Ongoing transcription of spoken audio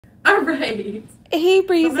Alright. Hey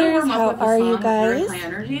breezers, how are you guys? High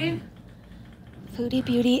energy. Foodie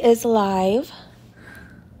Beauty is live.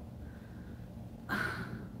 Oh,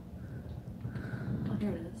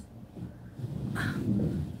 here it is. I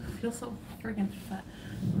feel so freaking fat.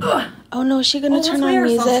 Ugh. Oh no, is she gonna turn on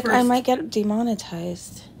music? I first. might get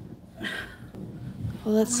demonetized.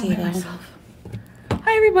 Well, let's see then.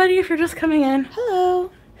 Hi everybody, if you're just coming in.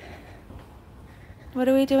 Hello. What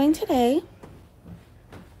are we doing today?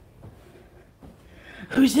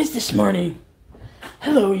 Who's this morning?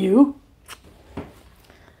 Hello, you.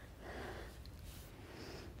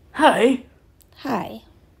 Hi. Hi.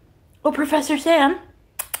 Oh, Professor Sam,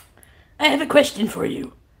 I have a question for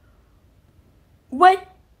you. What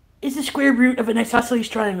is the square root of an isosceles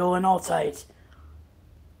triangle on all sides?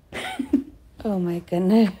 Oh my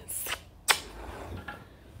goodness.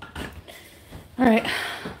 All right.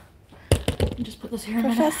 Just put this here in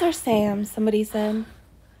Professor Sam, somebody said.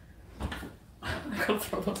 I'm gonna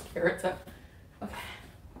throw those carrots up. Okay.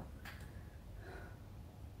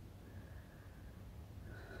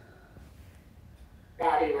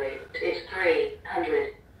 Body weight is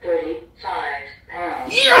 335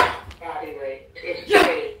 pounds. Yeah! Body weight is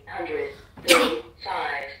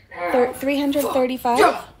 335 pounds. 335?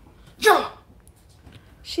 Yeah!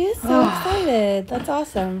 She is so excited. That's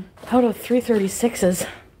awesome. Out of 336s.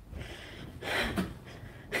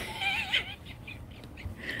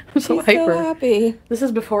 I'm so She's hyper. so happy. This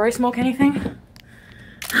is before I smoke anything.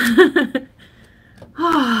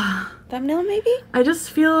 Thumbnail maybe? I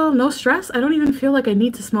just feel no stress. I don't even feel like I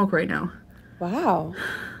need to smoke right now. Wow.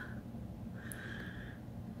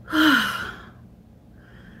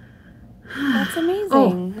 That's amazing.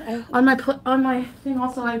 Oh, on my thing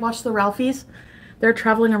also, I watched the Ralphies. They're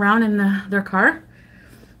traveling around in their car,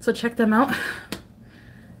 so check them out.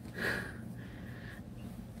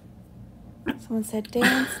 Someone said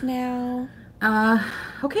dance now.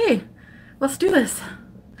 Okay, let's do this.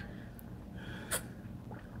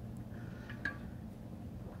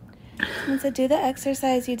 Someone said do the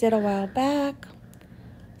exercise you did a while back.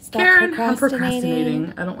 Stop Karen, procrastinating. I'm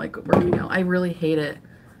procrastinating. I don't like working out. I really hate it.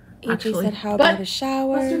 AJ said how about a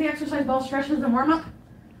shower? Let's do the exercise ball stretches and warm up.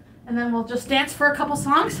 And then we'll just dance for a couple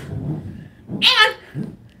songs.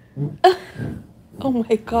 And oh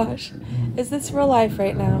my gosh. Is this real life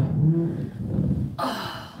right now?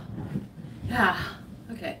 yeah.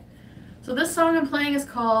 Okay. So this song I'm playing is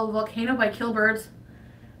called Volcano by Killbirds.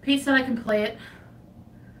 Pete said I can play it.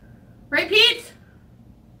 Right, Pete?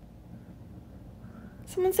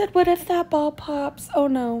 Someone said, what if that ball pops? Oh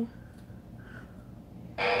no.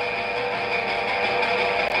 If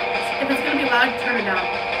it's going to be loud, turn it down.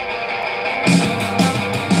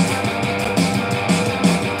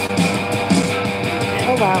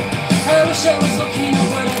 Oh wow. I wish I was volcano,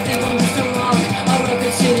 but I think I'm just a rock. I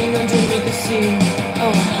reckon sitting underneath the sea.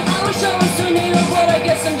 Oh wow. I wish I was tornado, but I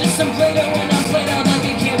guess I'm just some Play-Doh when I'm played out like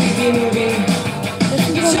a campy movie.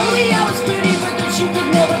 You told me I was pretty, but that you could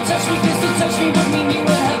never touch me, 'cause to touch me would mean you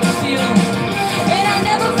would have to feel. And I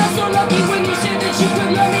never felt so lucky when you said that you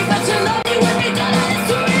could love me, but to love me would be done, and it's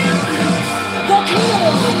too real.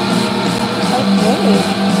 Volcano. Okay.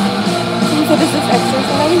 Someone said, is this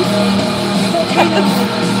exercise? Volcano.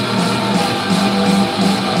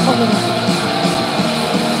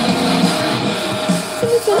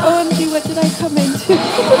 Someone said, OMG, what did I come into?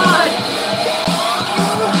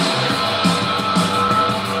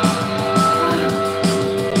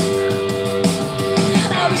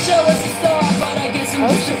 Oh,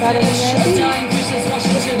 she got it already?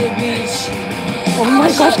 Oh my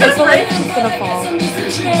gosh, I feel like she's gonna fall.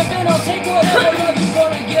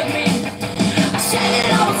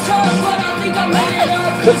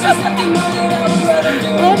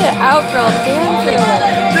 Let it out, girl. Dance it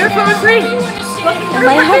away. They're from free. Am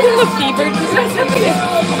I having a fever?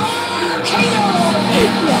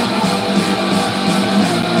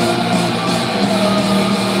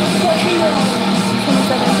 Someone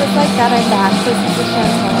said, and just like that, I'm back. This is the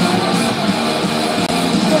Chantal.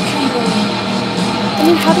 I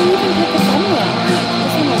mean, how do you even pick a thumbnail?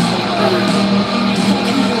 This one was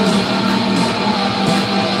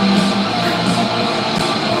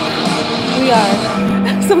We are.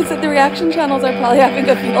 Someone said the reaction channels are probably having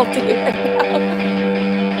a field day right now.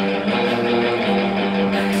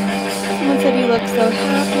 Someone said you look so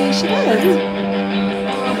happy. She does.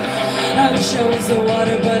 I wish I was the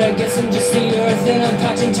water, but I guess I'm just the earth, and I'm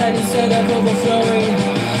packed and tight instead of overflowing.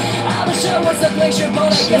 I wish I was a glacier,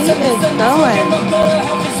 but I guess I'm just the going. and my butter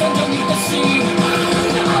half is underneath the sea. I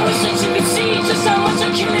wish that you could see just how much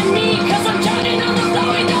you're killing me, 'cause I'm drowning on the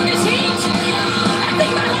flowing down this heat. I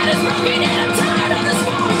think my heart is broken and I'm tired of this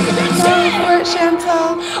war. Sorry for it,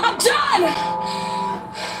 Chantal. I'm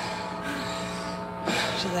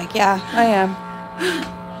She's like, yeah, I am.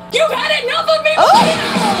 You've had enough of me!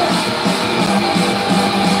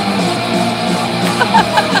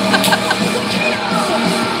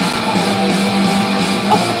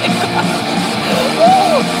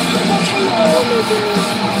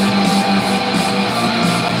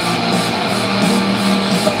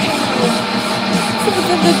 Someone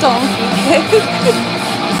said the donkey.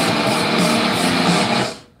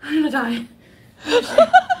 I'm gonna die.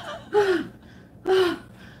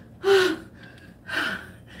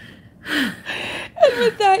 And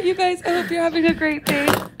with that, you guys, I hope you're having a great day,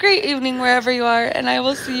 great evening wherever you are, and I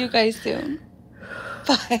will see you guys soon.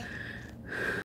 Bye.